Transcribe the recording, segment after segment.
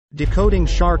Decoding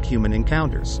shark-human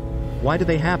encounters. Why do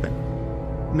they happen?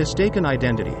 Mistaken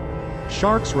identity.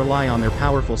 Sharks rely on their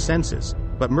powerful senses,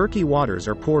 but murky waters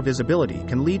or poor visibility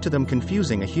can lead to them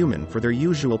confusing a human for their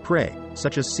usual prey,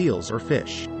 such as seals or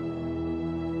fish.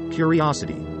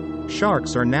 Curiosity.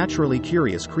 Sharks are naturally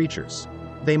curious creatures.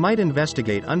 They might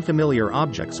investigate unfamiliar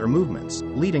objects or movements,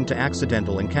 leading to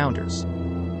accidental encounters.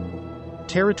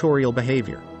 Territorial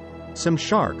behavior. Some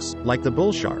sharks, like the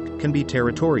bull shark, can be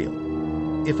territorial.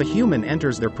 If a human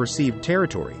enters their perceived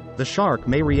territory, the shark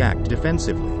may react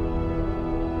defensively.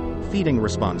 Feeding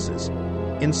responses.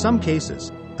 In some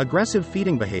cases, aggressive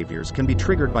feeding behaviors can be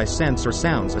triggered by scents or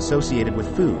sounds associated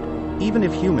with food, even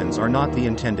if humans are not the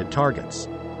intended targets.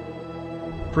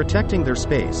 Protecting their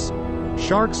space.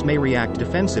 Sharks may react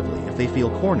defensively if they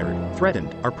feel cornered,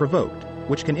 threatened, or provoked,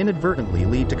 which can inadvertently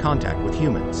lead to contact with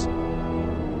humans.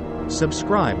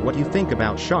 Subscribe what you think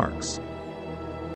about sharks.